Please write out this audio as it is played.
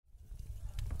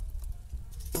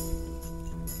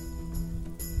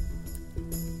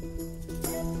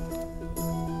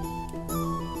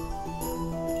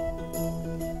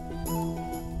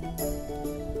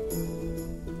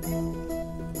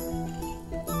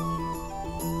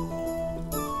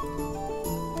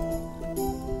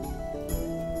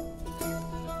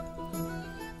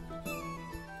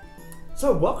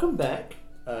So, welcome back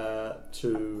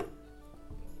to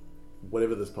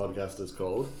whatever this podcast is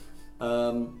called.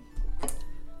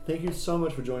 Thank you so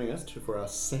much for joining us for our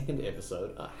second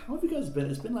episode. How have you guys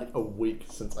been? It's been like a week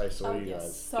since I saw you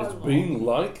guys. So It's long. been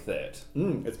like that.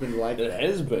 It's been like It that.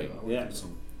 has been. Yeah.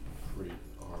 Some pretty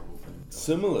horrible things.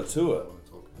 Similar to it.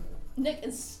 Nick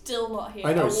is still not here.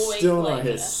 I know, a week still not later.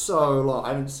 here so long.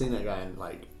 I haven't seen that guy in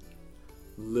like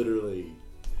literally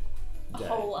A day.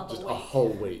 whole other Just a week. whole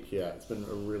week. Yeah, it's been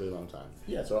a really long time.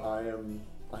 Yeah, so I am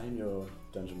your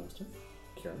dungeon master,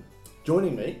 Kieran.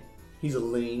 Joining me, he's a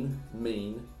lean,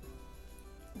 mean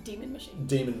Demon machine.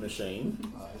 demon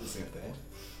machine. I resent that.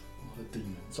 What a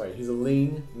demon. Sorry, he's a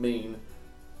lean, mean,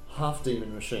 half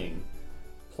demon machine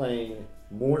playing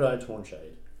Mordai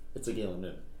Tornshade. It's a Galen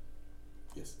Noonan.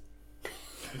 Yes.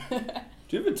 Do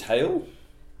you have a tail?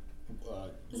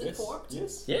 Is it yes. forked?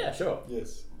 Yes. Yeah, sure.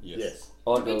 Yes. Yes.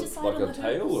 Like we a decide like on a the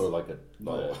tail hooves? or like a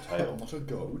No, a tail? not a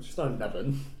goat. It's not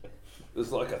nothing.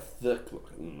 It's like a thick tail.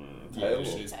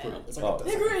 It's pretty. It's Oh. like a,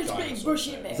 Big, it's like a big, dinosaur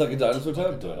bushy tail. man. It's like a dinosaur tail.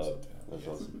 Like a dinosaur tail. That's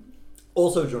Yes. awesome.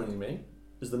 Also joining me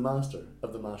is the master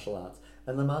of the martial arts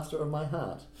and the master of my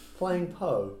heart, playing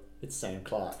Poe. It's Sam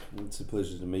Clark. It's a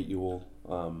pleasure to meet you all.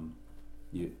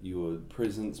 Your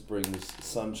presence brings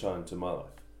sunshine to my life.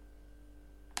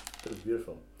 It was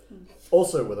beautiful.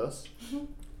 Also with us,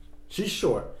 she's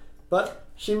short, but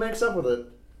she makes up with it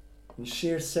in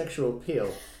sheer sexual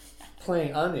appeal.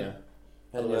 Playing Anya,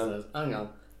 otherwise known as Anya,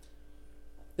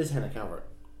 is Hannah Calvert.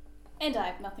 And I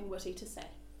have nothing witty to say.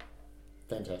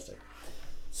 Fantastic.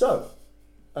 So,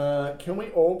 can we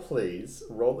all please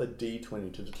roll a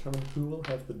d20 to determine who will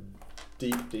have the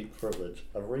deep privilege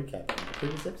of recapping the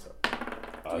previous episode? Do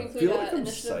we I include feel our like I'm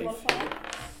initiative safe. modifier?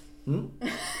 Hmm?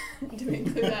 Do we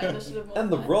include our initiative modifier? And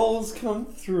the rolls come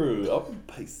through. I'll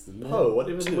paste them. Poe,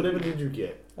 Two. whatever did you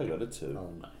get? I got a 2.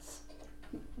 Oh, nice.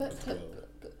 But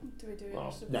do we do Oh.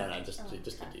 initiative? No, just a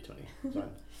d20. It's fine.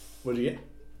 What did you get?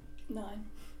 9.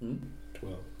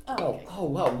 12. Oh, okay. Oh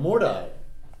wow, Mordai.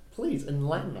 Please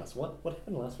enlighten us. What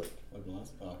happened last week? Like the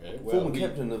last. Okay. Well, Former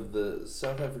captain of the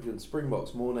South African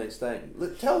Springboks, Mornay Stain.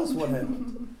 Tell us what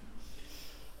happened.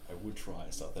 I would try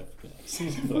a South African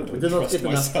accent, but I We don't did not trust skip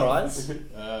enough myself. tries.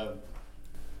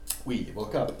 We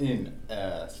woke up in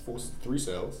 3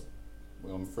 cells.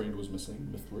 Well, my friend was missing,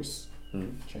 Mithras,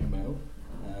 chainmail.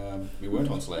 We weren't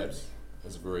on slabs.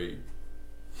 That's a very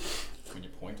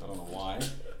poignant point. I don't know why.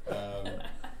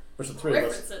 Which the three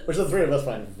of us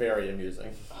find very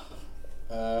amusing.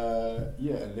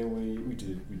 Yeah, and then we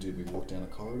walked down a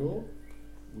corridor.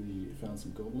 We found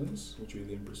some goblins, which we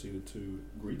then proceeded to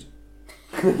greet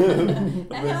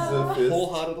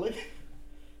wholeheartedly.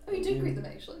 Oh, you did greet them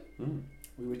actually.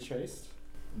 We were chased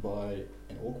by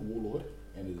an orc warlord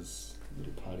and his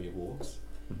little party of orcs.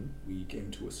 We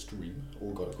came to a stream,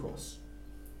 all got across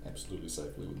absolutely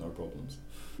safely with no problems.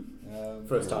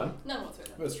 First time. No more through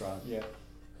First try, yeah.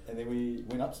 And then we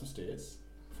went up some stairs,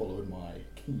 followed my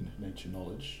keen nature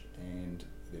knowledge, and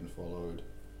then followed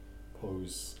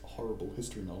Poe's horrible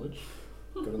history knowledge,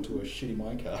 got into a shitty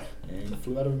minecart, and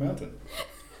flew out of a mountain.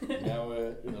 Now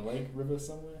we're in a lake, river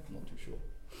somewhere, I'm not too sure.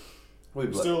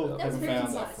 We Still That was haven't very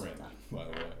found our concise, friend, well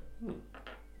by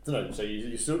the way. So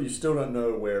you still don't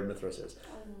know where Mithras is.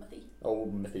 Oh, Mithy.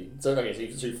 Old Mithy. So okay, so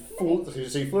you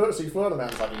flew out of the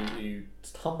mountain, and you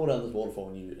tumble down this waterfall,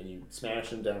 and you smash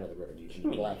him down to the river, and you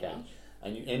black out,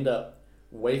 and you end up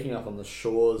waking up on the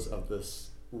shores of this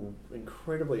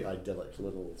incredibly idyllic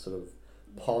little sort of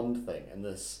pond thing, and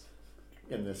this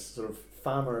sort of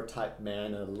farmer type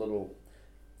man in a little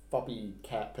floppy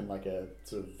cap and like a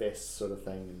sort of vest sort of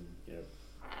thing, and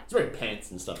he's wearing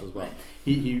pants and stuff as well.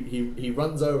 He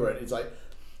runs over and he's like,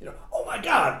 oh my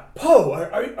God, Poe,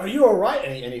 are you all right?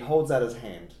 And he holds out his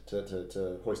hand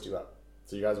to hoist you up.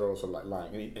 So you guys are all sort of like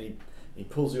lying, and he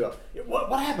pulls you up. What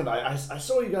happened? I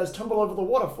saw you guys tumble over the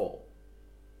waterfall.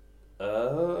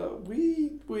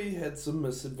 We had some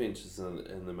misadventures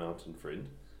in the mountain, friend.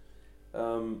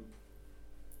 Oh,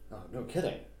 no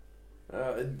kidding.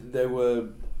 There were.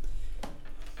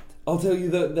 I'll tell you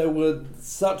that there were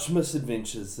such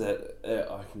misadventures that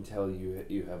I can tell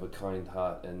you have a kind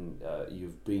heart, and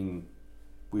you've been.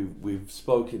 We've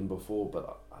spoken before,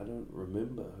 but I don't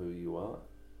remember who you are.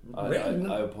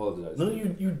 I apologize. No,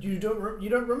 you don't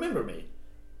remember me.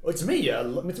 It's me.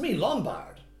 It's me,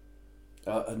 Lombard.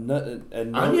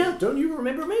 Anya, don't you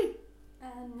remember me?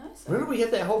 No, sir. Remember we had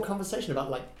that whole conversation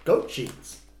about like goat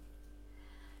cheese.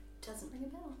 Doesn't ring a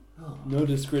bell. Oh. No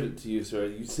discredit to you, sir.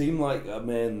 You seem like a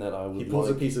man that I would. He pulls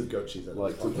like, a piece of goat cheese out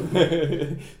like of his to,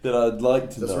 pocket. that I'd like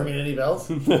to Does this know. ring any bells?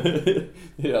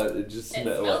 Yeah, it just It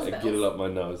smell smells like I get bells. it up my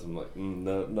nose. I'm like,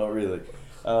 no, not really.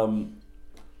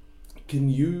 can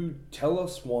you tell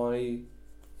us why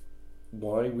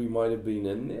we might have been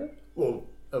in there? Well,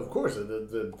 of course,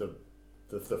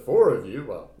 the four of you,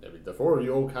 well, I mean, the four of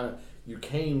you all kind of, you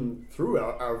came through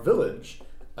our village,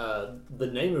 the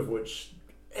name of which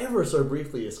ever so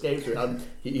briefly escaped you.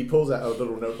 He pulls out a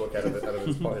little notebook out of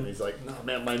his pocket, and he's like, "No,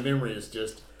 man, my memory is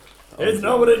just, it's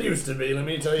not what it used to be, let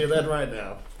me tell you that right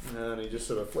now." And he just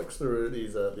sort of flicks through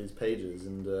these pages,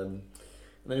 and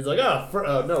then he's like,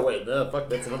 no, wait, fuck,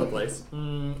 that's another place.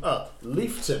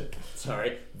 Leafton.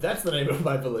 Sorry, that's the name of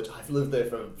my village. I've lived there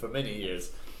for many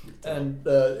years. And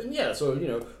yeah, so, you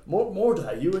know,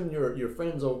 Mordai, you and your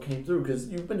friends all came through, because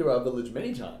you've been to our village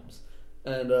many times.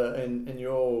 And you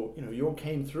all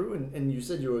came through, and you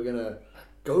said you were gonna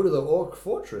go to the Orc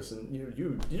Fortress, and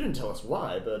you didn't tell us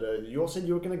why, but you all said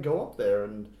you were gonna go up there,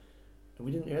 and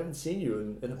we haven't seen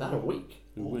you in about a week.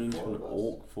 We went into an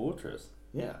Orc Fortress.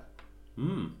 Yeah.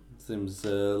 Seems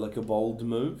like a bold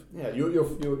move. Yeah,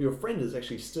 your friend is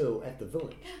actually still at the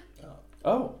village.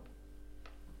 Oh.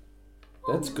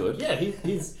 That's good. Yeah,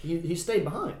 he stayed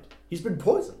behind. He's been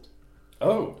poisoned.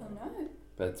 Oh. Oh no.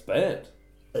 That's bad.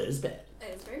 It is bad.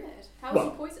 It is very bad. How was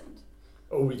Well- he poisoned?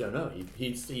 Oh, we don't know.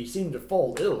 He seemed to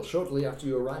fall ill shortly after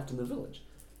you arrived in the village.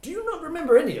 Do you not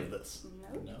remember any of this?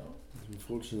 No. No.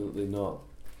 Unfortunately not.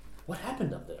 What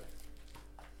happened up there?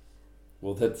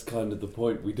 Well, that's kind of the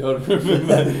point. We don't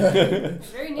remember.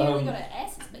 Very nearly got our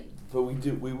asses beat. But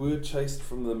we were chased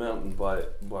from the mountain by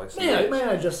some... May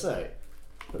I just say,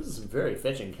 those are some very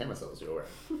fetching camisoles you're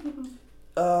wearing.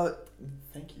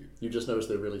 Thank you. You just noticed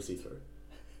they're really see-through.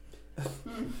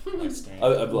 I stand I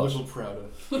a blush. little prouder.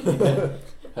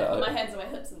 My hands on my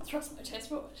hips and thrust my chest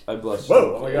forward. I blushed.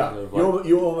 Whoa! Oh my Kind god! of like-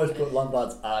 You almost put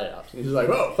Lombard's eye up. He's like,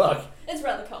 whoa, fuck! It's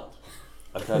rather cold.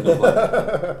 I kind of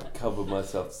like covered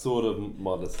myself, sort of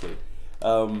modestly.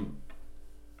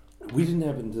 We didn't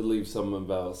happen to leave some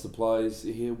of our supplies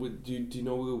here. Do you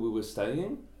know where we were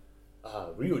staying?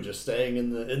 We were just staying in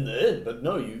the inn, but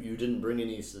no, you didn't bring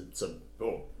any.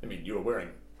 I mean, you were wearing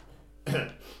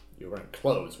you were wearing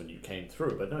clothes when you came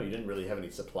through, but no, you didn't really have any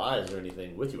supplies or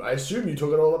anything with you. I assume you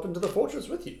took it all up into the fortress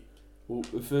with you. Well,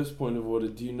 the first point of order,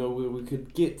 do you know where we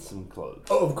could get some clothes?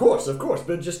 Oh, of course,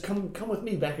 but just come with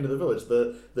me back into the village.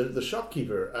 The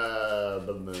shopkeeper,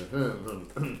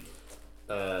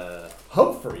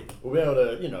 Humphrey, will be able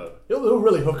to, he'll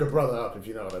really hook a brother up, if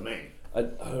you know what I mean. I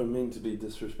don't mean to be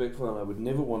disrespectful, and I would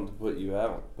never want to put you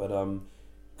out, but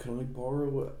can I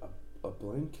borrow a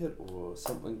blanket or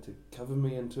something to cover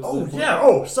me until? Oh that yeah.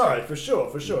 point? Oh, sorry, for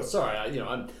sure. Sorry,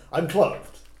 I'm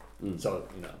clothed, so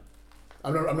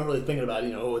I'm not really thinking about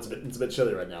it's a bit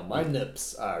chilly right now. My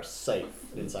nips are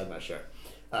safe inside my shirt.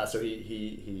 So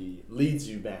he leads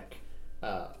you back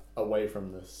away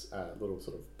from this little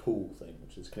sort of pool thing,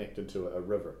 which is connected to a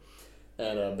river,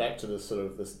 and back to this sort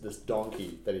of this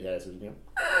donkey that he has. And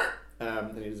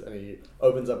he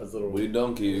opens up his little. Wee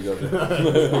donkey, you got it.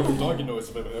 Donkey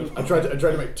noise I've ever heard. I tried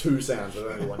to make two sounds, but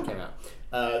only one came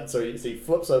out. So he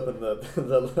flips open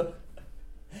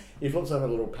he flips open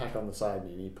a little pack on the side,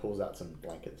 and he pulls out some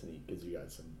blankets, and he gives you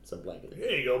guys some blankets. Here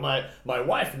you go, my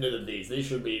wife knitted these. These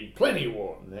should be plenty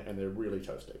warm, and they're really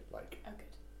toasty. Like. Oh,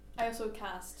 good. I also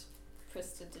cast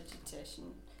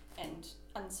Prestidigitation and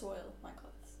unsoil my clothes.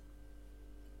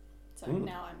 So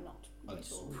now I'm not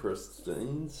at all.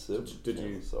 Pristine.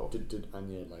 Did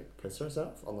Anya piss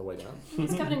herself on the way down? It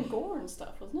was covered in gore and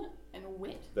stuff, wasn't it? And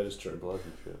wet. That is true. Blood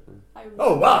and shit. Yeah.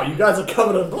 Oh wow, you guys are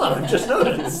covered in blood. I've just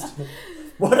noticed.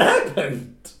 What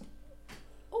happened?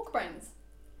 Orc brains.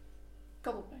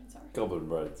 Goblin brains, sorry. Goblin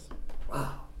brains.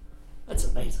 Wow, that's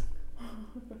amazing.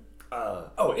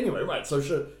 Anyway, right. So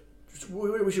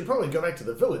we should probably go back to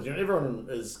the village. Everyone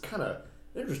is kind of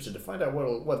interested to find out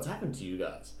what's happened to you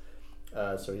guys.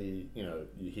 So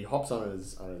he hops on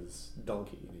his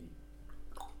donkey, and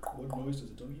What noise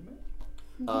does a donkey make?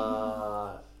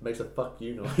 makes a fuck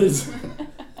you noise.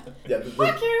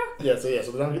 Fuck you! Yeah, so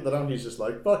the donkey's just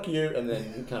like fuck you, and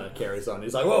then he kind of carries on.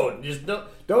 He's like, whoa, just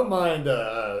don't mind.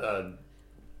 Don't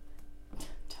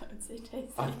say Daisy.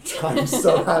 I'm trying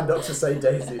so hard not to say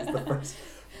Daisy. It's the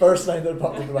first name that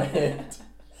popped into my head.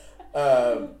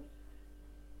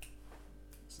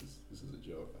 This is a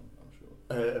joke, I'm sure.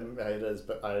 It is,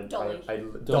 but Dolly.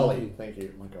 Dolly. Thank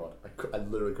you. Oh my god, I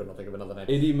literally could not think of another name.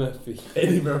 Eddie Murphy.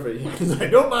 Eddie Murphy. He's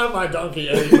like, don't mind my donkey,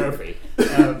 Eddie Murphy.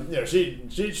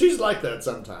 She's like that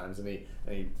sometimes, and he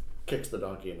kicks the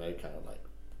donkey, and they kind of like,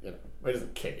 he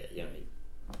doesn't kick it, he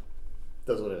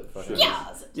does whatever the fuck. Sure.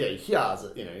 Yas! Yeah, he yas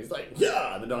it, he's like,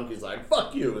 yeah, and the donkey's like,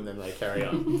 fuck you, and then they carry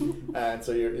on. And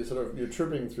so you're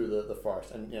trooping through the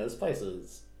forest, and this place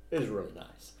is really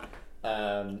nice.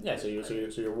 So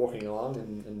you're walking along,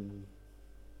 and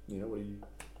What are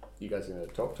you guys gonna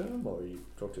talk to him, or you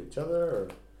talk to each other,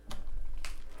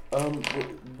 or?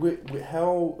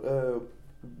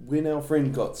 When our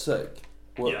friend got sick,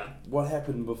 Yeah. what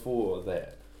happened before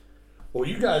that? Well,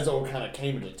 you guys all kind of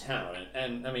came into town,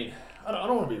 and I mean, I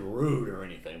don't want to be rude or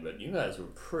anything, but you guys are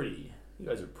pretty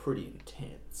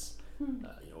intense.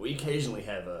 We occasionally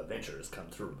have adventurers come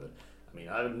through, but I mean,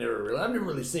 I've never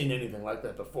really seen anything like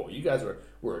that before. You guys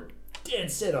were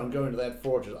dead set on going to that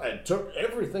fortress. I took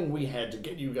everything we had to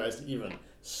get you guys to even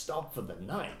stop for the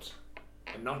night,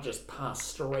 and not just pass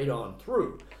straight on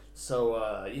through.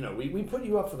 So, we put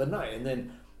you up for the night, and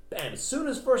then, bam, as soon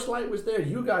as first light was there,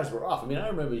 you guys were off. I mean, I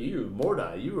remember you,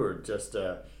 Mordai, you were just,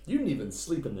 you didn't even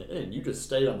sleep in the inn. You just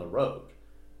stayed on the road,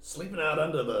 sleeping out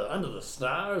under the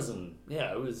stars, and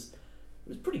yeah, it was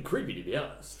pretty creepy, to be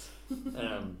honest.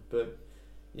 But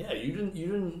yeah, you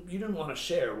didn't want to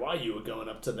share why you were going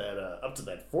up to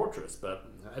that fortress, but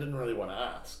I didn't really want to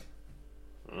ask.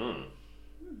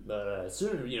 But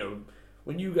soon,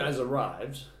 when you guys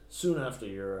arrived, soon after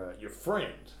your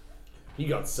friend, he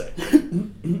got sick.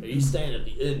 He's staying at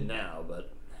the inn now,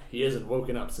 but he hasn't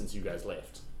woken up since you guys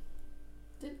left.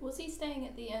 Was he staying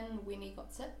at the inn when he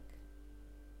got sick?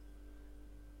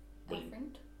 Our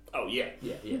friend? Oh yeah.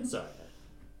 Sorry,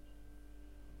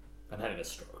 I'm having a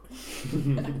stroke.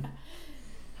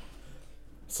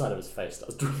 Side of his face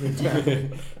starts drooping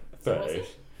down. So was he?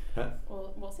 Huh?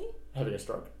 Or was he? Having a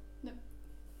stroke. No.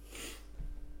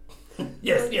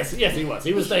 Yes, he was.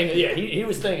 He was staying at he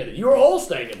was staying at it. You were all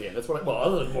staying at the inn. That's what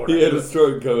other than more. He had a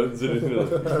stroke coincidentally.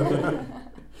 Okay.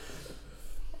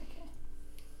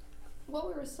 What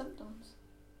were his symptoms?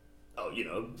 Oh,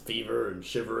 fever and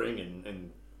shivering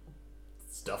and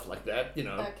stuff like that,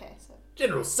 Okay, so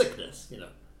general sickness, Yeah.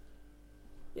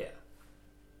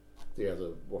 So you guys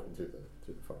are walking through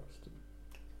the forest.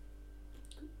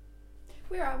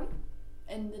 where are we?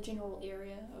 In the general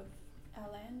area of our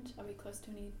land? Are we close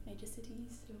to any major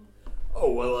cities? Or?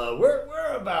 Oh well,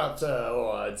 we're about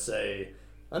I'd say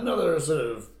another sort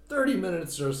of 30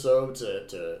 minutes or so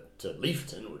to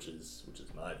Leafton, which is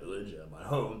my village, my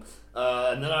home,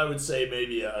 and then I would say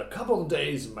maybe a couple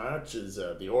days march is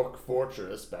the Orc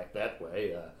Fortress back that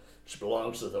way, which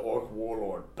belongs to the Orc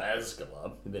warlord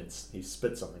Bazgalub. And then he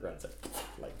spits on the ground,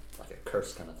 like a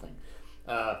curse kind of thing.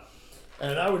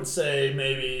 And I would say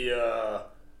maybe a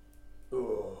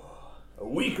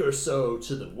week or so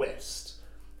to the west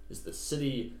is the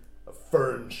city of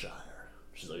Fernshire,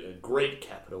 which is like a great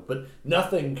capital, but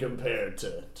nothing compared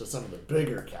to some of the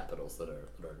bigger capitals that are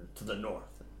to the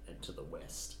north and to the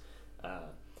west.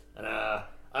 I'd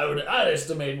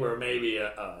estimate we're maybe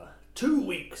 2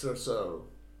 weeks or so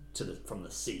from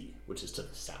the sea, which is to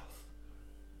the south,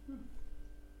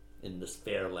 in this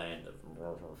fair land of.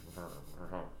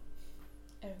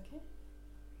 Okay.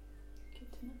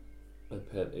 Good to know. I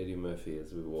pat Eddie Murphy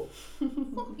as we walk.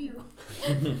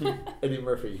 Eddie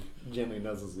Murphy gently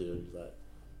nuzzles you and he's like,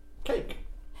 "Cake.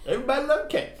 Everybody love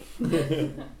cake."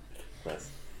 Nice.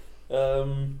 Duh.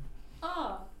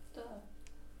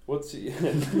 What's your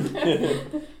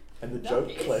And the joke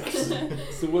clicks.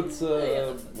 so what's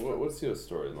your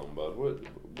story, Lombard? What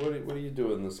are you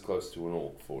doing this close to an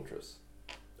orc fortress?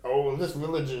 Oh, well, this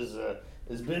village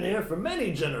has been here for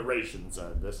many generations.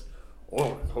 This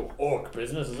whole orc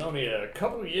business is only a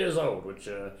couple of years old, which,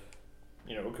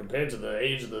 compared to the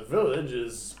age of the village,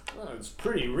 it's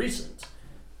pretty recent.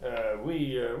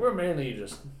 We're mainly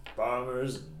just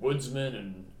farmers, and woodsmen,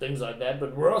 and things like that,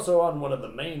 but we're also on one of the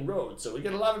main roads, so we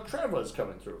get a lot of travelers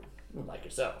coming through, like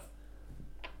yourself.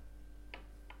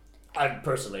 I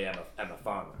personally am a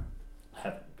farmer. I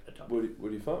haven't a ton. What do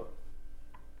you farm?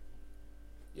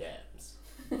 Yams.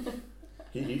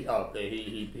 He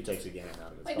takes a yam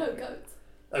out of his Wait, pocket. no, goats.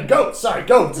 Goats. Sorry,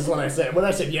 goats is what I said. When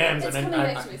I said yams, It's I coming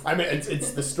back to me. meant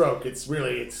it's the stroke. It's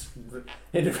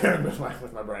interfering with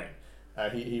my brain.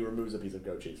 He removes a piece of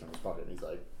goat cheese from his pocket and he's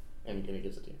like, and he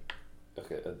gives it to you.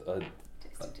 Okay,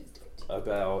 Taste. I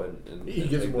bow and He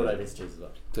gives you more like his cheese as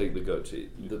well. take the goat cheese.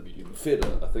 The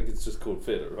feta. I think it's just called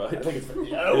feta, right? I think it's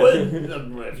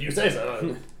if you say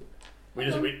so. We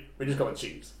just call it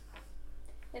cheese.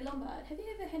 Hey Lombard, have you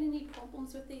ever had any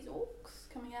problems with these orcs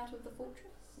coming out of the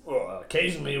fortress? Well,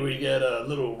 occasionally we get a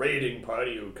little raiding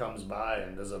party who comes by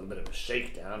and does a bit of a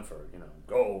shakedown for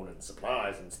gold and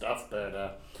supplies and stuff,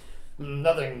 but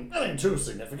nothing too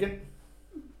significant.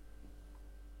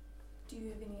 Do you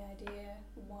have any idea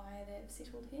why they've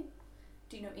settled here?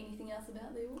 Do you know anything else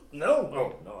about the orcs? No,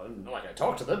 not like I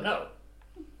talk to them. No.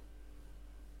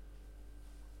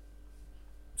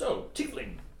 So,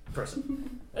 tiefling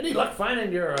person, any luck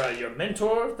finding your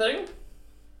mentor thing?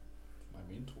 My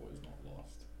mentor is not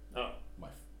lost. Oh,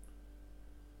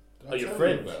 Did I Oh, your tell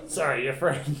friend. you about that? Sorry, your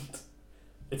friend.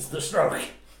 It's the stroke.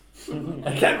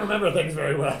 I can't remember things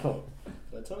very well.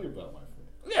 Did I tell you about my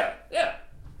friend? Yeah.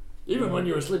 Even when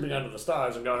you were sleeping under the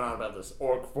stars and going on about this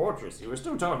orc fortress, you were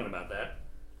still talking about that.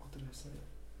 What did I say?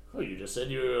 Well, you just said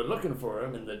you were looking for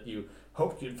him and that you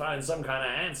hoped you'd find some kind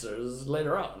of answers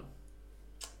later on.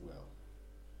 Well,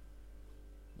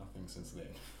 nothing since then.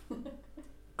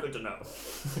 Good to know.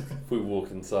 We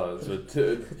walk in silence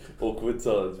for awkward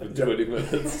silence for 20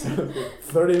 minutes.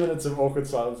 30 minutes of awkward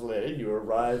silence later, you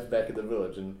arrive back at the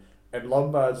village, and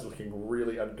Lombard's looking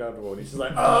really uncomfortable, and he's just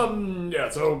like, yeah,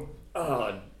 so,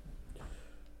 oh,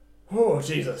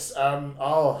 Jesus, and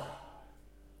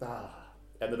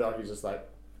the donkey's just like,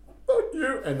 fuck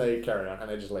you, and they carry on, and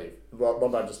they just leave.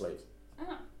 Lombard just leaves, Oh.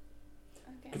 Okay.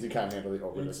 because he can't handle the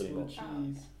awkwardness anymore.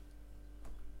 Cheese.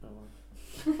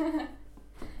 Okay.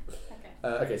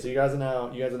 Okay, so you guys are now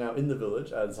in the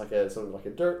village. It's like a sort of like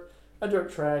a dirt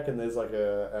track, and there's like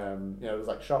there's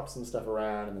like shops and stuff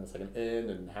around, and then it's like an inn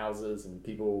and houses and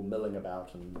people milling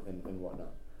about and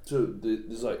whatnot. So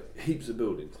there's like heaps of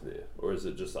buildings there, or is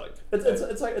it just like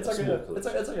It's like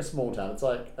a small town. It's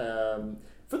like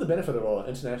for the benefit of our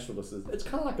international listeners, it's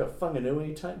kind of like a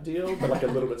Whanganui type deal, but like a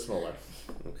little bit smaller.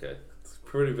 Okay, it's a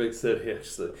pretty big city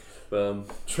actually. Natia.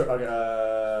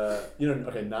 Have you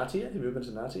ever been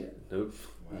to Natia? Nope.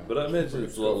 Wow. But I imagine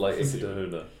it's a lot like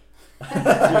Ekatahuna.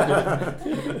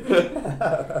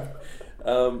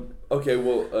 Okay,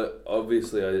 well,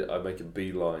 obviously I make a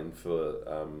beeline for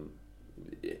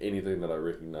anything that I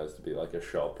recognise to be like a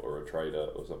shop or a trader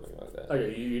or something like that.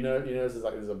 Okay,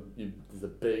 there's a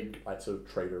big like sort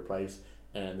of trader place,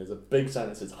 and there's a big sign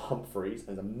that says Humphreys,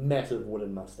 and there's a massive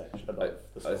wooden mustache above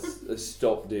the I store.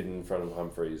 stopped dead in front of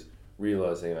Humphreys,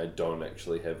 realising I don't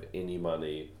actually have any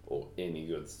money or any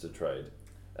goods to trade,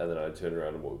 and then I turn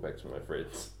around and walk back to my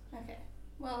friends. Okay.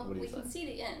 Well, What do you we can say? see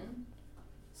the inn,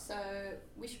 so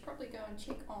we should probably go and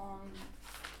check on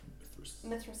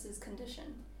Mithras's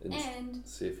condition. And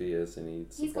See if he has any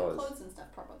he's got supplies. clothes and stuff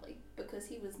probably, because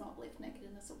he was not left naked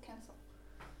in a silk castle.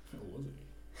 Oh, was it?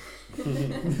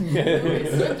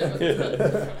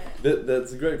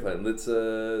 That's a great plan. Let's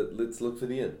look for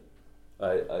the inn.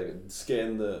 I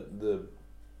scan the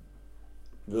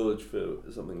village for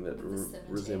something that Vicinity.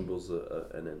 resembles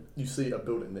an inn. You see a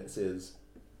building that says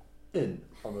 "Inn"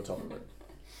 on the top of it.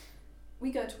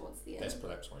 We go towards the inn. That's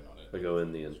perhaps why not it. I go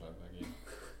in the inn. Let's try back in.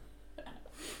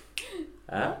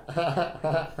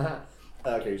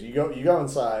 Okay, so you go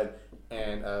inside,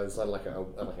 and it's like a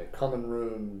common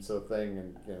room sort of thing,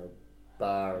 and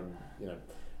bar, and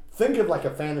think of like a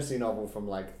fantasy novel from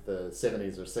like the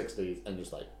 70s or 60s, and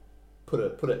just like put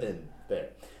it in there,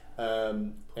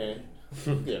 and yeah,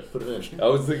 put it in. I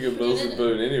was thinking of Mills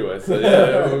Boone anyway, so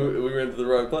yeah, we went to the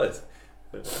right place.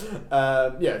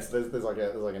 Yeah, so there's like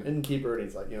an innkeeper, and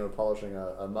he's like polishing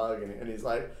a mug, and he's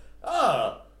like,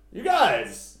 you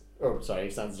guys. Oh, sorry, he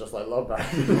sounds just like Lombard.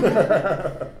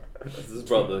 This is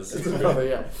brothers. It's his brother,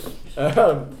 yeah.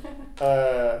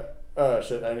 Oh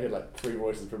shit! I only had like 3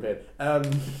 voices prepared. Yeah,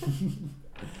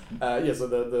 so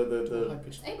the High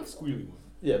pitched squealy one.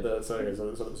 yeah so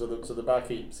the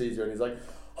barkeep sees you and he's like,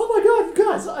 oh my god, you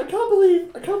guys! I can't believe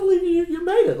you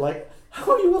made it. Like,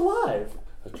 how are you alive?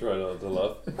 I try not to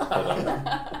laugh.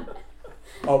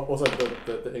 Oh, also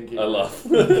the innkeeper. I laugh.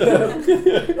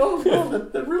 Oh no,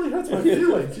 that really hurts my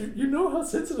feelings. You know how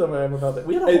sensitive I am about that.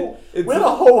 We had a It's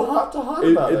whole heart to heart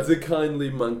about It's it. a kindly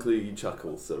monkly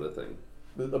chuckle sort of thing.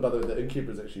 By the way, the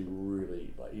innkeeper is actually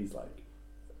really like he's like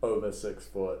over 6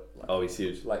 foot. Like, Oh, he's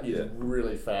huge. like he's Yeah.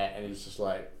 really fat and he's just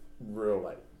like real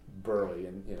like burly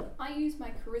and I use my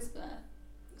charisma,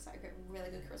 so I get really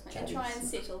good charisma, and try and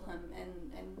settle him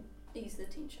and ease the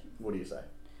tension. What do you say?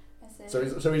 I say,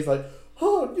 So he's like,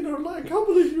 oh, like I can't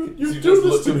believe you You do just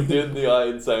this look to him me. dead in the eye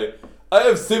and say, I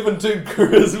have 17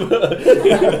 charisma.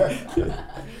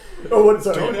 Oh, what?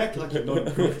 Sorry. Don't act like you're not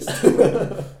impressed. I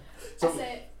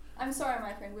say, I'm sorry,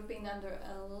 my friend. We've been under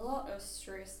a lot of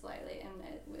stress lately, and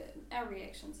our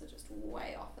reactions are just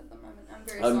way off at the moment. I'm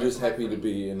very. I'm sorry just for my happy to friend.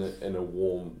 be in a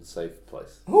warm, safe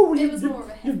place. Oh, It was more of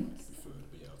a happiness I prefer to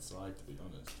be outside, to be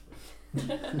honest.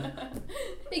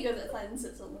 because it's like and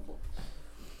sits on the floor.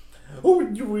 Oh,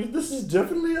 this is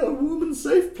definitely a woman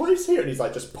safe place here. And he's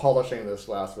like just polishing this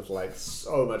glass with like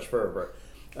so much fervor.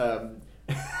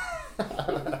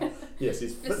 Yes, he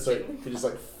just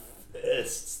like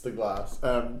fists the glass.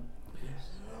 I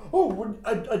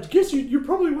guess you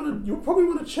probably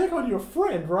want to check on your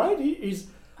friend, right? He's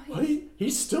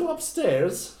still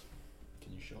upstairs.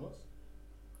 Can you show us?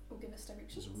 Or give us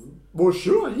directions. There's a room? Well,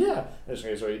 sure, yeah.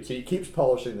 So he keeps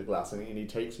polishing the glass, and he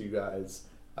takes you guys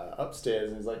upstairs,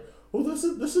 and he's like, well, this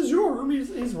is your room.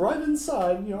 He's right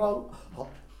inside. You know,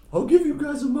 I'll give you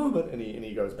guys a moment. And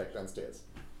he goes back downstairs.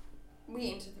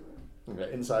 We enter the room.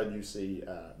 Okay, inside you see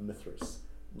Mithras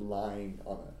lying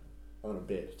on a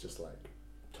bed, just like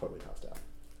totally passed out.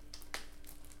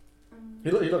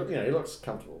 He looks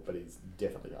comfortable, but he's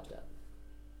definitely passed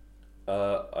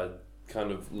out. I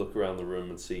kind of look around the room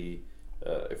and see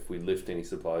if we lift any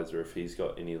supplies or if he's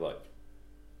got any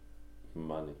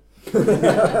money.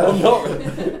 I'm not.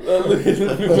 Let me make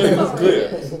this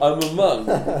clear. I'm a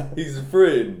monk. He's a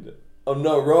friend. I'm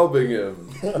not robbing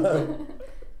him.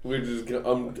 We're just.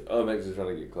 I'm actually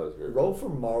trying to get closer. Roll for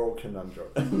moral conundrum.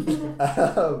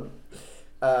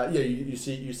 You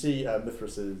see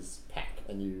Mithras's pack,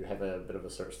 and you have a bit of a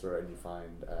search through it, and you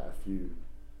find a few,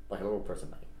 like a little person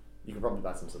money. You can probably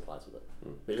buy some supplies with it.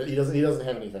 But he doesn't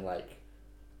have anything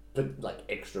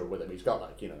extra with him. He's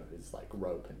got his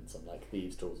rope and some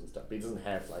thieves' tools and stuff. But he doesn't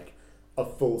have a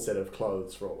full set of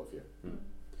clothes for all of you.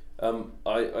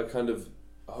 I kind of,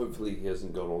 hopefully he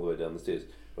hasn't gone all the way down the stairs.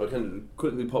 But I kind of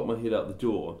quickly pop my head out the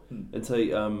door and say,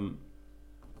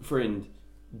 friend,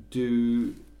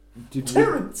 did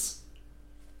Terrence!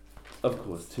 Of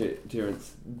course,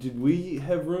 Terrence. Did we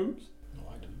have rooms? No,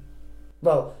 I didn't.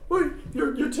 Well,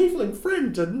 your tiefling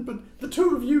friend didn't, but the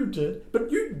two of you did.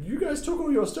 But you guys took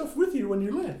all your stuff with you when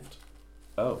you left.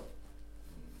 Oh.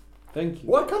 Thank you.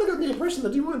 Well, I kind of got the impression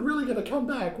that you weren't really going to come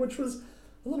back, which was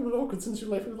a little bit awkward since you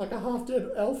left with a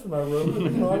half-dead elf in my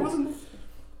room.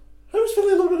 I was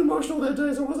feeling a little bit emotional that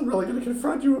day, so I wasn't really going to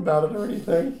confront you about it or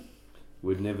anything.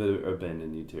 We'd never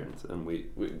abandon you, Terrence, and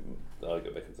I'll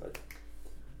go back inside.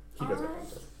 He goes back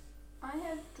inside. I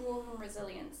have dwarven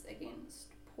resilience against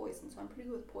poison, so I'm pretty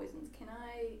good with poisons. Can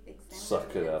I examine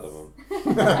Suck it out of him?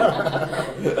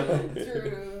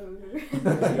 Through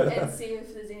and see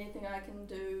if there's anything I can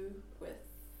do with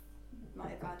my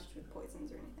advantage with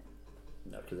poisons or anything.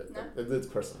 No, because it's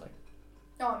personally.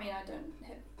 Oh, I mean, I don't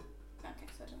have. Okay,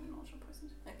 so I don't have knowledge on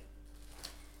poisons. Okay.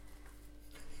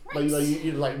 But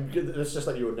it's just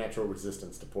your natural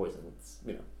resistance to poison. It's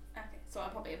Okay, so I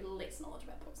probably have less knowledge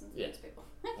about poisons than most people.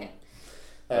 Okay.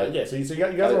 So you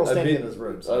guys are all standing in his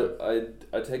room. So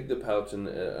I take the pouch and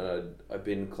I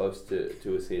bend close to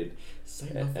his head.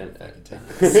 Say nothing if I can take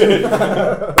this.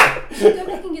 Go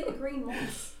back and get the green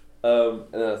moss.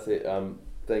 And I say,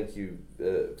 thank you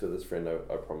to this friend.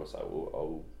 I promise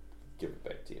I'll give it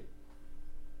back to you.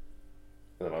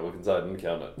 And then I look inside and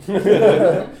count it.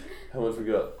 How much we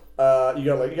got? You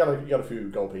got a few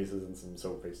gold pieces and some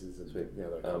silver pieces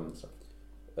and stuff.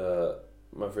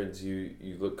 My friends, you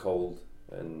look cold,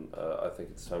 and I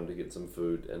think it's time to get some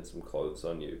food and some clothes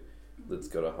on you. Let's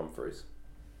go to Humphreys.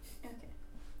 Okay.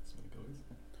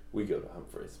 We go to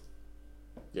Humphreys.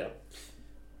 Yeah.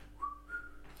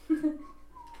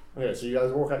 Okay, so you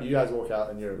guys walk out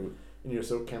in your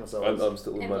silk camisoles. I'm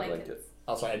still in and my blankets. blanket.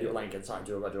 Oh, sorry, I do a blanket. Sorry, I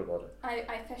do apologize.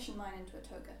 I fashion mine into a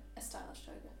toga, a stylish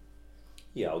toga.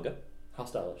 Yeah, I'll go. How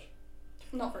stylish?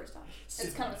 Not very stylish.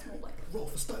 It's kind of a small blanket. Roll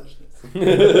for stylishness.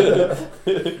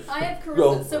 I have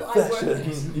Roll charisma, so for I work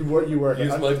it. You work it.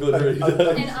 Use my glittery.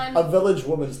 And I'm A village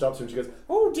woman stops you and she goes,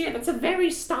 Oh dear, that's a very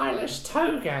stylish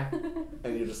toga.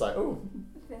 and you're just like, oh.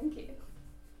 Thank you.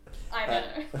 I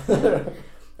know.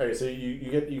 Okay, so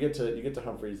you get to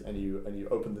Humphreys and you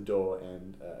open the door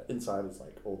and inside is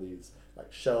all these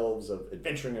shelves of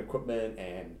adventuring equipment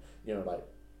and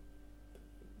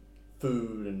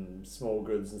food and small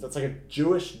goods and stuff. It's like a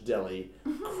Jewish deli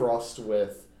crossed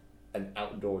with an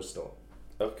outdoor store.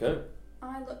 Okay.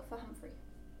 I look for Humphrey.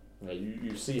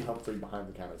 You see Humphrey behind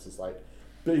the counter. It's this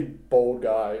big bold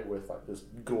guy with this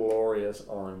glorious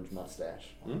orange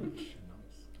mustache.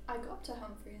 I go up to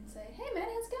Humphrey and say, "Hey man,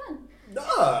 how's it going?"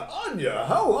 Ah, Anya,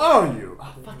 how are you?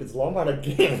 Oh, fuck, it's Lombard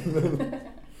again.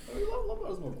 Lombard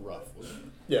was more gruff, wasn't it?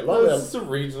 Yeah, Well, Lombard. it's a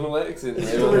regional accent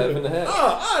they all happen to have.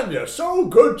 Ah, Anya, so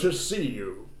good to see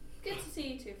you. Good to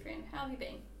see you too, friend. How have you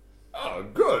been? Oh,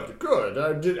 good.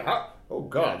 Oh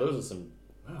God, those are some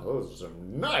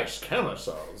nice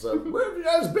camisoles. Where have you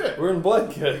guys been? We're in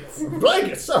blankets.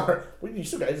 Blankets, sorry. Well, you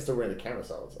still guys are still wearing the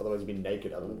camisoles. Otherwise, you'd be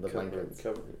naked other than the blankets.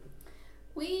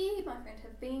 We, my friend,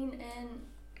 have been in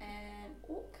an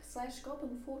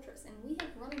orc/goblin fortress, and we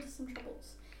have run into some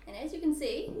troubles. And as you can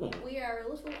see, we are a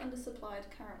little undersupplied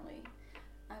currently.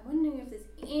 I'm wondering if there's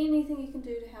anything you can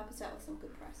do to help us out with some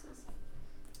good prices.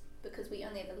 Because we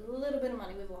only have a little bit of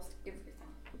money, we've lost everything.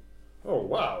 Oh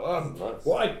wow. Nice.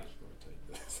 Why?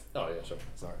 Oh yeah, sure.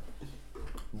 Sorry.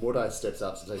 Mordai steps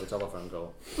out to take a telephone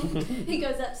call. He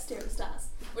goes out to stare at the stars,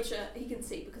 which he can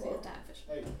see because he has divefish.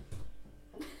 Hey.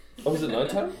 Oh, was it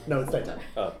nighttime? No, it's daytime.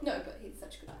 Oh. No, but he's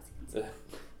such good eyes, he can see.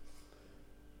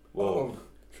 Whoa.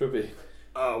 Trippy.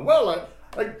 Well,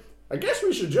 I guess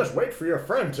we should just wait for your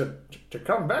friend to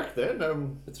come back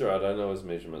then. It's alright. I know his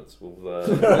measurements. We'll,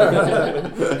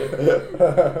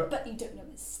 But you don't know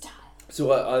his style.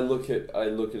 So I look at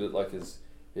it like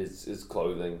his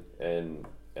clothing and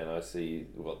I see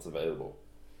what's available.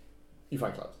 You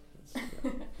find clothes.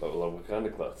 Like what kind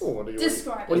of clothes? Oh, what are you?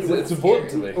 Describe what it. are you- It's important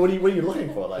to me. What are you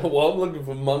looking for? Like, Well, I'm looking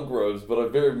for monk robes, but I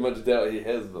very much doubt he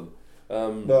has them.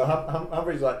 no,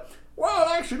 Humphrey's like, well,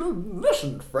 actually,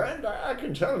 listen, friend, I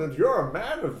can tell that you're a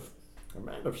man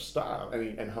of style.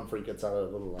 And Humphrey gets out a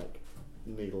little like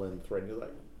needle and thread. And he's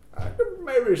like, I could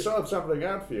maybe sort something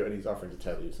out for you, and he's offering to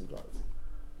tailor you some clothes.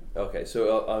 Okay,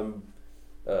 so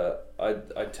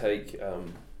I take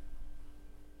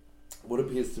what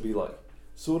appears to be like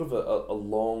sort of a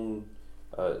long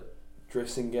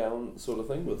dressing gown sort of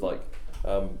thing with like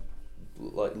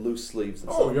loose sleeves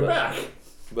and stuff. Oh, you're back.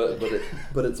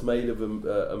 But it's made of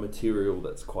a material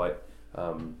that's quite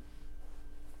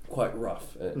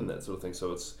rough and that sort of thing.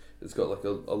 So it's got like a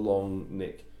long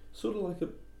neck, sort of like a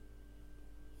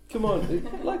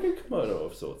like a kimono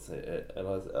of sorts. And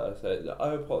I say,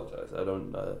 I apologize. I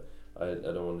don't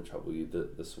want to trouble you.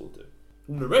 This will do.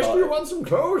 The rest of you want some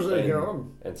clothes? There you go.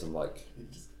 And some like You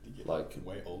get like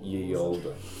way older. ye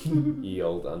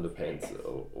old underpants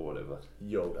or whatever.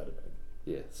 Ye old underpants.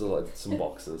 Yeah, so like some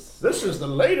boxes. This is the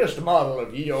latest model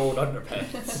of ye old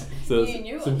underpants. So You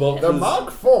knew some it. boxes. The Mark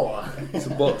IV.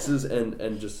 Some boxes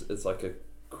and just it's like a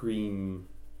cream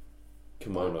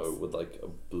kimono with like a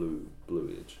blue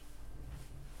edge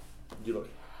You look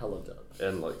hella dumb.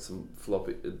 and like some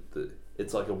floppy.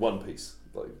 It's like a one piece,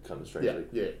 like kind of strangely.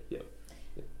 Yeah.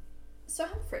 So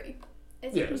Humphrey,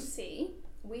 as you can Yes. see,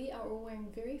 we are all wearing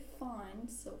very fine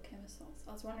silk camisoles.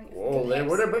 I was wondering if Well, they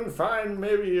would have been fine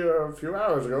maybe a few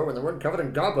hours ago when they weren't covered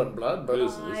in goblin blood, but...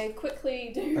 Yes. I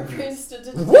quickly do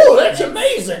prestidigitation. Whoa, that's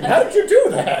amazing! How did you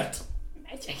do that?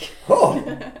 Magic.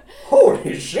 Oh,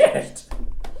 holy shit!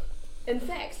 In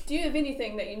fact, do you have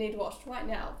anything that you need washed right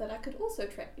now that I could also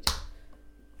trade?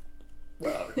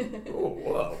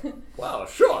 Well, wow,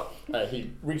 sure.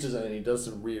 He reaches in and he does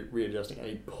some readjusting, and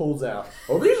he pulls out.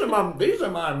 Oh, these are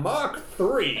my Mark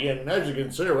III, and as you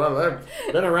can see, well,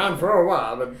 they've been around for a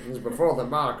while, but it's before the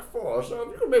Mark IV. So if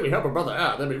you could maybe help a brother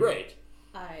out, that'd be great.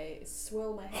 I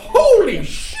swirl my hand. Holy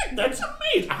shit, that's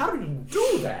amazing! How do you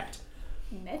do that?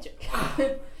 Magic.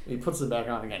 He puts them back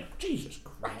on again. Jesus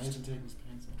Why Christ! is he taking his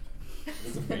pants off?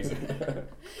 That's amazing.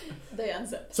 They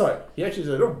unzip. Sorry, he actually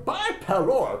said, "Oh, buy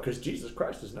Pelor, because Jesus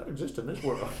Christ does not exist in this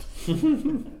world."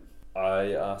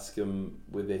 I ask him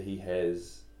whether he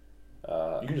has.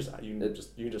 You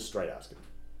can just straight ask him.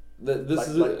 This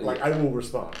is like I will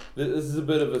respond. This is a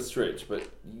bit of a stretch, but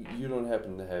you don't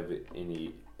happen to have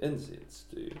any incense,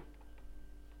 do you?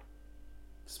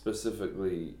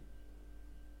 Specifically,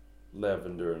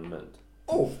 lavender and mint.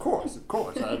 Oh, of course.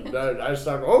 I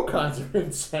stock all kinds of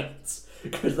incense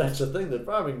because that's a thing that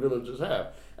farming villagers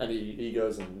have. And he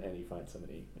goes and he finds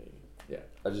somebody. Yeah,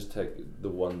 I just take the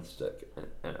one stick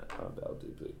and I bow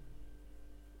deeply.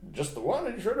 just the one. Are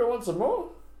you sure you want some more?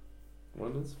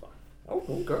 One is fine. Oh,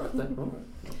 God. Thank you.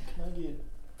 Can I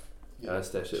get I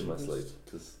stash it in my cheapest- sleeve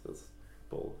because that's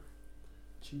bull.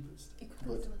 Cheapest, You could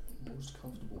but do it. most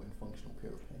comfortable and functional pair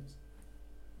of pants?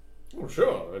 Oh,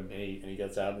 sure. And he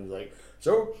gets out and he's like,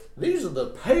 so these are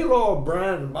the Paylor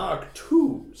brand Mark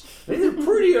IIs. These are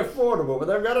pretty affordable, but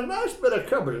they've got a nice bit of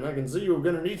coverage, and I can see you're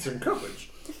going to need some coverage.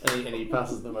 And he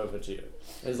passes them over to you.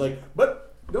 And he's like,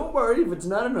 but don't worry if it's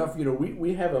not enough. You know,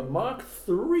 we have a Mark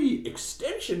III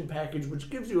extension package, which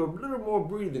gives you a little more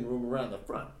breathing room around the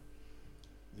front.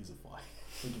 These are fine.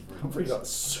 Thank you very Humphrey much. got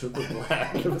super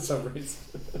black for some reason.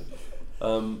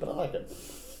 But I like it.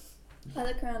 I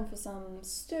look around for some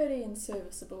sturdy and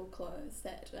serviceable clothes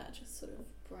that are just sort of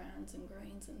browns and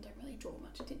greens and don't really draw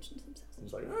much attention to themselves.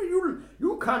 He's like, oh,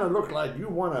 you kind of look like you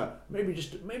want to maybe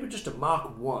just a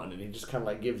Mark I, and he just kind of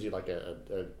like gives you like a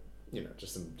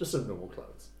just some normal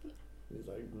clothes. He's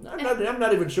like, I'm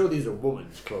not even sure these are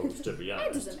woman's clothes, to be It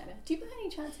honest. doesn't matter. Do you by any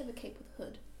chance have a cape with a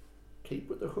hood? Cape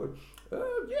with the hood.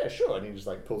 Yeah, sure. And he just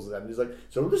like pulls it out and he's like,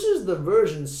 so this is the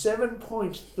version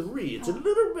 7.3. It's a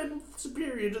little bit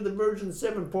superior to the version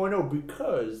 7.0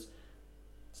 because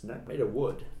it's not made of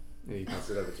wood. And he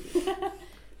passes it over to you.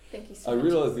 Thank you so I much.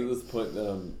 realise at this point that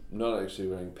I'm not actually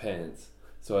wearing pants,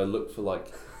 so I look for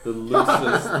like the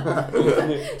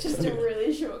loosest, Just a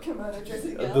really short kimono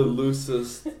dressing gown. the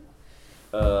loosest.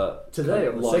 Today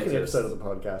on the second lightest. episode of the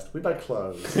podcast, we buy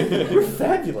clothes. We're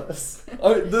fabulous.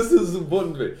 Oh, this is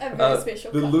important to me. A very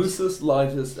special The cut. loosest,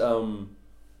 lightest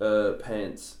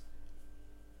pants,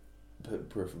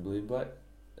 preferably in black,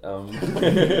 and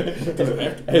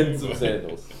some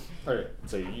sandals. Okay,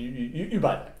 so you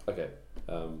buy that. Okay.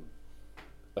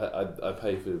 I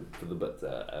pay for the bits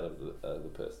out of the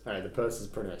purse. Alright, the purse is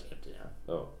pretty much empty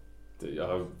now. Oh.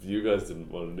 You guys didn't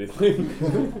want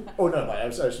anything. Oh no, I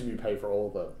assume you pay for all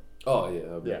the. Oh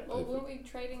yeah. Yeah. Well, weren't we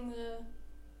trading the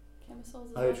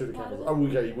camisoles? Oh, you trade the camisoles. Oh,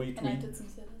 we And I did some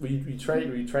service. you trade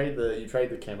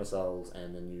the camisoles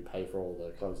and then you pay for all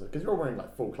the clothes because you're all wearing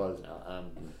like full clothes now.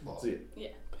 Well, So Yeah.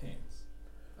 pants.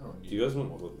 I don't Do need you guys more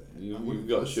want? than that. I You've wouldn't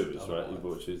got list shoes, right? You otherwise.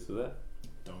 bought shoes for that.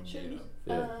 Don't Shoes. need them.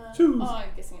 Yeah. Oh, I'm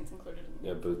guessing it's included in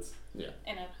Yeah, boots.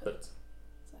 And a hood. but So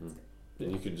that's good. Then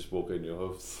you can just walk in your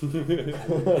hooves.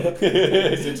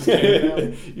 It just came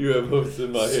out. You have hooves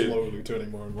in my head. Slowly turning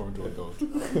more and more into a goat.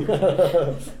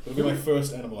 It'll be my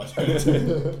first animal I turn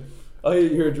into. Oh yeah,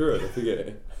 you're a druid. I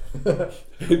forget.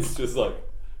 It's just like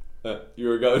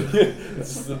you're a goat.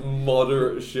 It's just a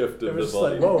moderate shift it of was the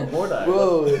just body. like, whoa, Mordai.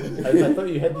 Whoa. I thought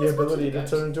you had the What's ability with you to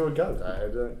guys? turn into a goat. I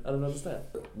don't understand.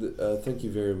 Thank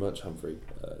you very much, Humphrey.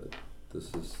 This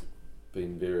has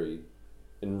been very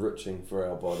enriching for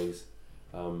our bodies.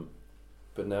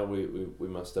 But now we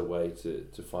must away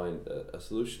to find a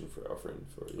solution for our friend,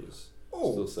 for he is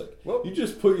still sick. well- You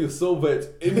just put your soul badge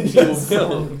into Yes. your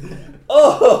mouth.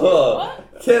 Oh!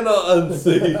 Cannot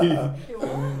unsee.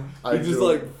 I He just do-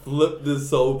 like flipped the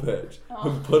soul patch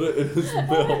and put it in his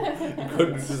mouth. He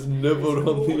couldn't just nibbled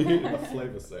on the A end.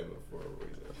 flavor saver for a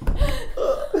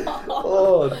reason.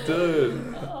 Oh,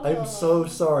 dude. I'm so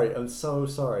sorry. I'm so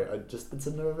sorry. It's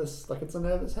a nervous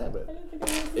habit. I don't think I've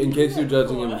ever In seen case you're that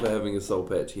judging him before. for having a soul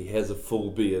patch, he has a full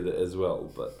beard as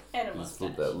well, but And a he's mustache.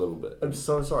 flipped that a little bit. I'm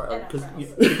so sorry And because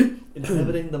eyebrows.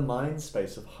 inhabiting the mind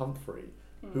space of Humphrey,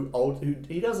 who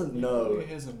he doesn't know.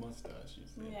 He has a mustache. You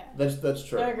see. Yeah. That's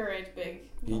true. Agreed, big.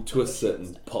 He twists it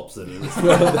and pops it in his mouth.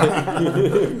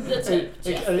 The And, tip,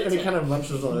 Jeff, the and he tip. kind of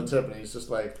munches on the tip, and he's just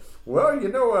like, "Well,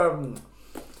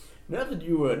 now that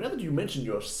you mentioned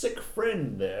your sick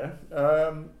friend there,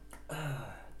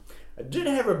 I did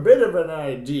have a bit of an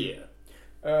idea.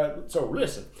 So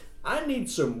listen, I need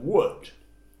some wood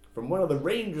from one of the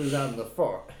rangers out in the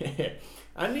forest.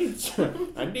 I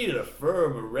needed a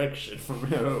firm erection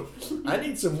from I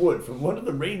need some wood from one of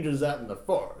the rangers out in the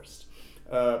forest.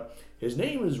 His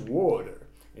name is Warder,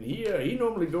 and he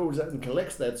normally goes out and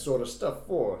collects that sort of stuff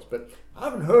for us. But I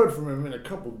haven't heard from him in a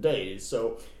couple days,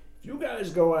 so if you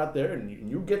guys go out there and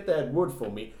you get that wood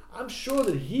for me, I'm sure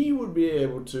that he would be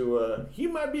able to. He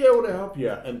might be able to help you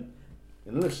out. And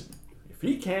listen, if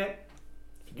he can't,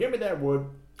 if you give me that wood,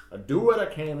 I'll do what I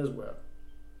can as well.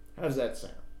 How's that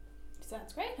sound?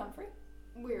 Sounds great, Humphrey.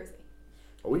 Where is he?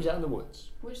 Oh, he's out in the woods.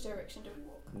 Which direction do we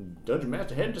walk? Dungeon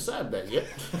Master hadn't decided that yet.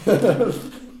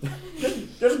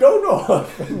 just go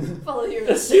north. Follow your.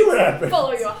 Just see what happens.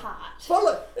 Follow your heart.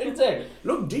 Follow exactly.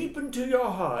 Look deep into your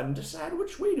heart and decide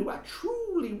which way do I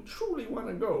truly want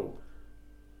to go.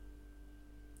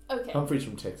 Okay. Humphrey's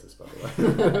from Texas, by the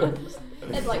way.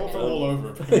 It's like all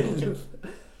over.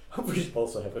 Humphrey's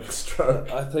also having a stroke.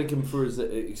 I thank him for his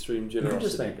extreme You can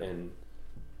just generosity thank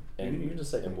and You can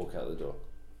just say and walk out the door.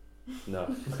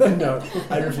 No, no,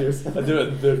 I refuse. I do it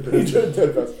in third You person. do it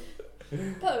third person.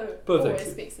 Poe Poe always thanks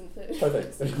you. speaks in third. Oh,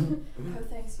 thanks. Poe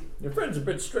thanks you. Your friend's a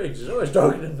bit strange. He's always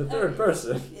talking in the third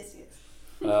person. Yes, yes.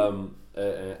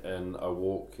 And I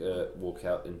walk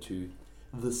out into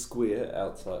the square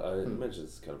outside. I imagine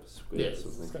it's kind of a square. Yeah, sort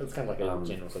of thing. it's kind of like a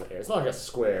general sort of area. It's not like a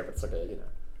square, but it's like a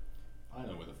I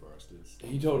know where the forest is.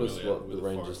 He told us Familiar what with the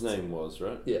ranger's forest. name was,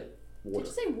 right? yeah. Did Water.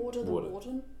 you say Warder the Water.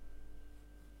 Warden?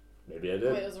 Maybe I Wait,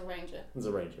 did. it was a ranger. There's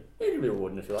a ranger. You can be a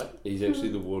warden if you like. He's actually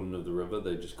the warden of the river.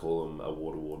 They just call him a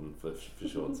water warden for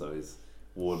short. So he's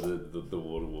water the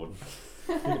water warden.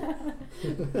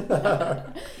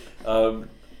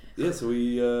 Yeah, so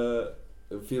we are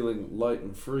feeling light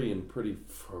and free and pretty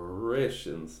fresh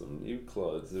in some new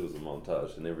clothes. There was a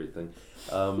montage and everything.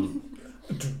 I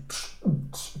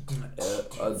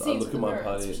Scenes look with at the my mirror,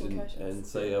 party switching coaches. and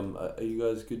say, are you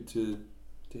guys good to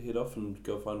head off and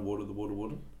go find water the water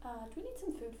warden? Do we need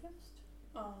some food first?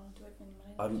 Oh, do we have any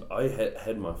money? I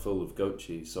had my fill of goat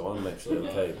cheese, so I'm actually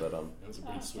okay. But That was a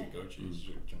pretty Oh, sweet okay. goat cheese. You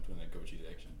should have jumped in that goat cheese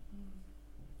action.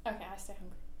 Okay, I stay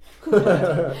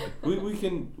hungry.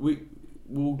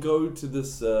 we'll go to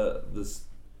this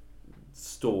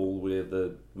stall where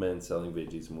the man's selling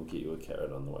veggies, and we'll get you a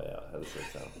carrot on the way out. How does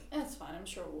that sound? That's fine. I'm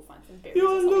sure we'll find some berries. You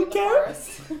or want a something little in the carrot?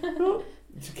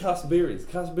 forest. Cast berries.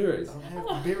 Cast berries. I don't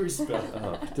have the berry spell.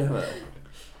 Oh, damn it.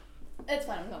 It's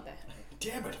fine. I'm not there.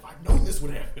 Damn it! If I'd known this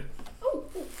would happen. Oh,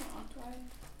 do I?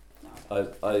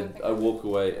 No, I don't. I walk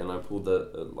away and I pull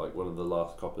the like one of the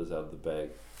last coppers out of the bag,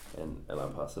 and I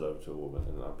pass it over to a woman,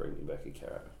 and I bring you back a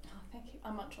carrot. Oh, thank you.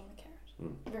 I munch on the carrot.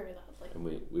 Mm. Very loudly. And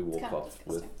we walk kind of off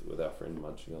with disgusting. our friend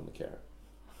munching on the carrot.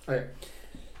 Okay.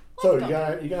 So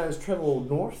you guys travel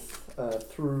north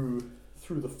through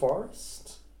the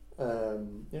forest.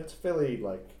 It's fairly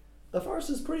the forest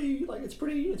is pretty it's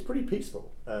pretty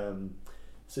peaceful.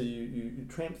 So you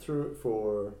tramp through it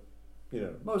for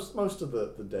most of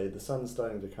the day. The sun's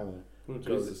starting to kind of Oh,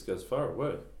 geez, this goes far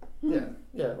away. yeah.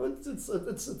 Well,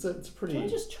 it's pretty. Can we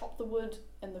just chop the wood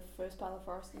in the first part of the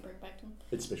forest and bring it back to him?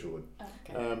 It's special wood. Oh,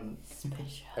 okay. I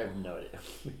have no idea.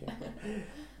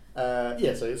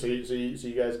 So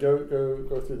you guys go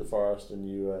through the forest and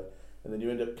then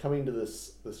you end up coming to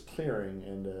this clearing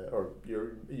or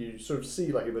you sort of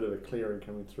see like a bit of a clearing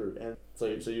coming through, and so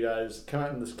you guys come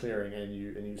out in this clearing and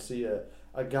you see a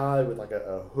guy with like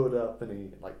a hood up and he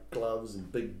like gloves and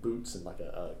big boots and like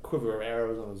a quiver of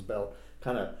arrows on his belt,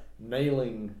 kind of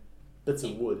nailing bits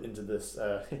of wood into this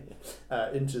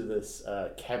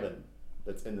cabin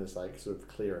that's in this like sort of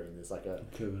clearing. There's like a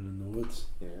cabin in the woods.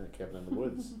 Yeah, a cabin in the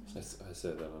woods. I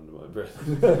said that under my breath.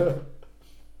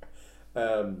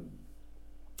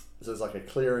 So there's like a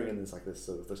clearing and there's like this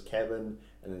cabin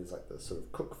and then there's like this sort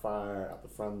of cook fire out the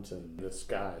front and this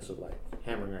guy sort of like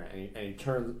hammering around and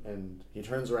he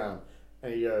turns around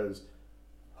and he goes,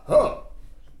 "Oh!"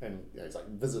 and he's like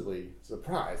visibly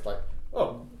surprised, like,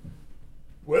 "Oh,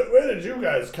 where did you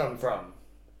guys come from?"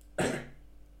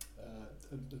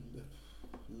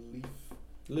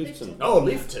 Leafton. Oh,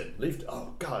 Leafton.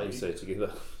 Oh God, We say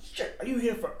together. shit, are you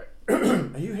here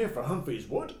for Humphrey's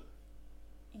Wood?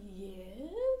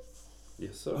 Yes.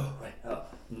 Yes, sir. Oh, right.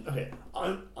 Okay.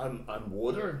 I'm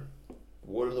Warder.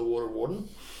 Warder the Water Warden.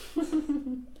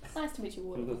 Nice to meet you,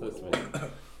 Water. That's me.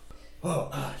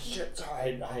 Oh, shit.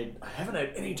 Sorry, I haven't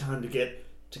had any time to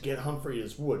get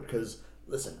Humphrey's Wood because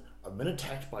listen, I've been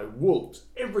attacked by wolves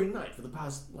every night for the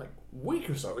past week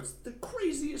or so. It's the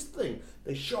craziest thing.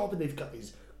 They show up and they've got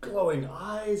these glowing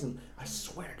eyes, and I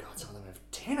swear to God, some of them have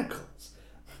tentacles.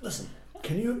 Listen,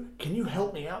 can you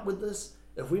help me out with this?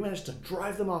 If we manage to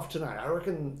drive them off tonight, I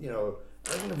reckon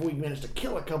if we manage to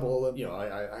kill a couple of them,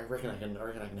 I reckon I can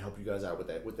help you guys out with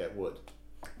that wood.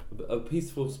 A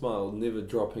peaceful smile never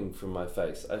dropping from my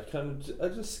face. I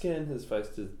just scan his face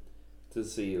to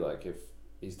see like if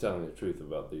he's telling the truth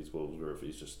about these wolves or if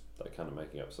he's just like kind of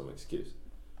making up some excuse.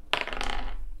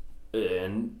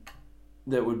 And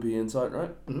that would be insight,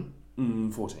 right? Mm-hmm.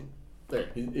 14. Yeah,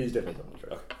 he's definitely telling the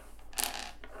truth. Okay.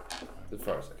 As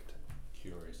far as I can tell.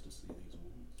 Curious to see these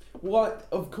wolves. What?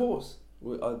 Of course.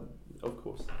 Of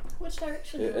course. Which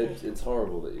direction? It's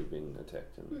horrible that you've been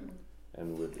attacked, and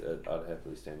I'd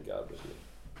happily stand guard with you.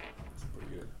 That's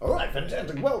pretty good. All right,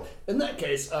 fantastic. Well, in that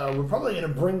case, we're probably going to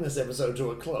bring this episode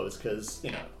to a close because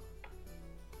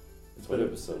it's What been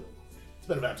episode? it's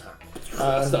been about time.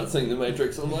 I start seeing the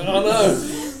Matrix. I'm like, oh no,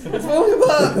 it's falling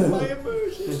apart. My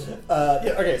emotions.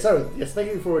 Okay. So yes,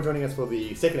 thank you for joining us for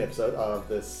the second episode of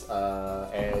this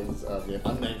as the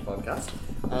Unnamed podcast.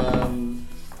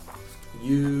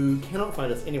 You cannot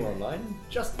find us anywhere online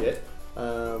just yet.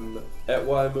 At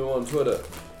YMO on Twitter.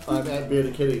 I'm at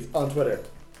Bearded Kitties on Twitter.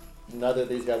 Neither of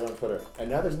these guys are on Twitter. And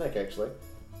now there's Nick, actually,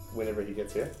 whenever he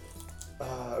gets here.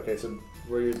 Okay, so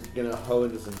we're going to hoe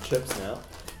into some chips now.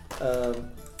 Oh,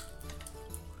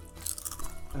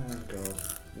 God.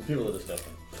 People are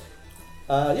disgusting.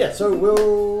 So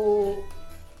we'll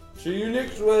See you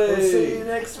next week. we'll see you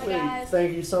next Bye, week. guys.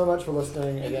 Thank you so much for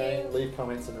listening. Thank Again, you. leave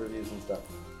comments and reviews and stuff.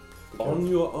 On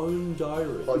your own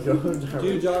diary. On your own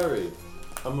diary. Dear diary,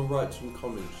 I'm gonna write some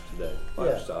comments today.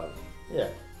 5-star. Yeah.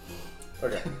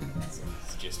 Okay.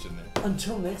 Suggestion there.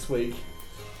 Until next week,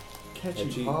 catchy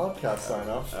Catchy. podcast sign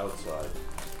off. Outside.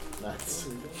 Nice.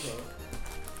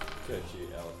 Catch you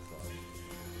outside.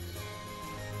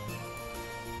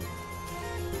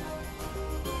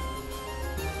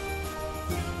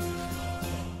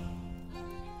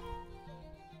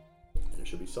 It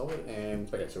should be solid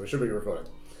and okay, so we should be recording.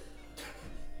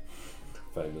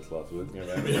 Famous last words.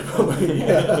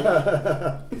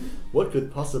 Yeah. What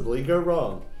could possibly go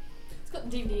wrong? It's got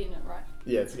DVD in it, right?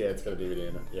 Yeah, it's got a DVD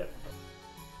in it. Yeah.